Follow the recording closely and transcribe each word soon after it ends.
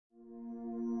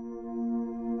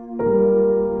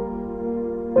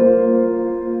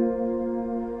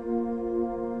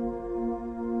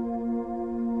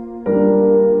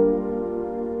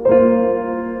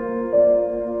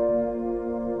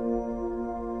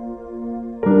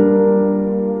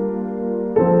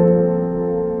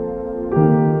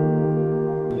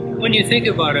when you think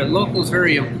about it, local is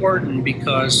very important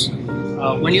because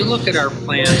when you look at our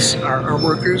plants, our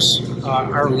workers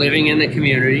are living in the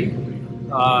community.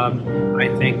 I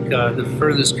think the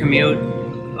furthest commute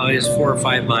is 4 or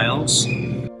 5 miles.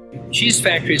 Cheese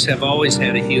factories have always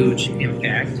had a huge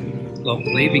impact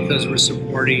locally because we're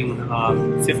supporting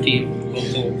 50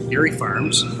 local dairy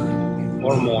farms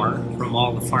or more from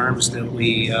all the farms that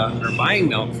we are buying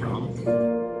milk from.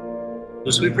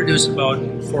 So we produce about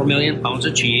 4 million pounds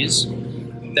of cheese.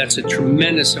 That's a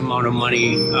tremendous amount of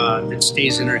money that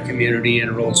stays in our community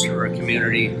and rolls through our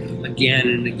community again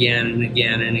and again and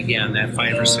again and again, that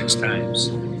 5 or 6 times.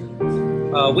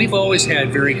 We've always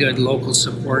had very good local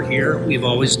support here. We've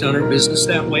always done our business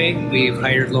that way. We've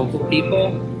hired local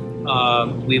people.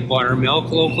 We've bought our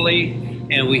milk locally,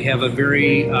 and we have a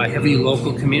very heavy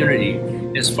local community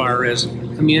as far as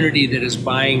community that is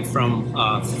buying from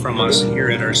us here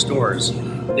at our stores.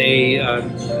 They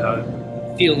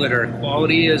feel that our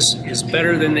quality is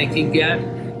better than they can get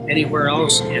anywhere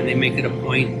else, and they make it a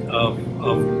point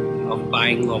of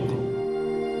buying local.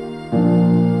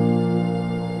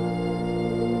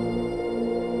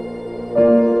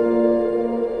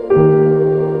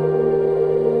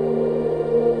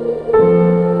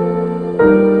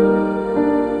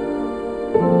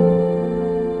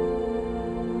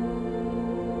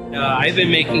 I've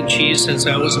been making cheese since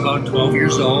I was about 12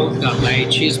 years old. Got my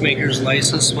cheesemaker's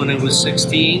license when I was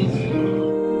 16.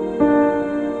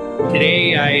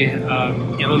 Today I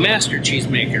am a master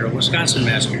cheesemaker, a Wisconsin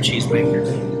master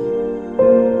cheesemaker.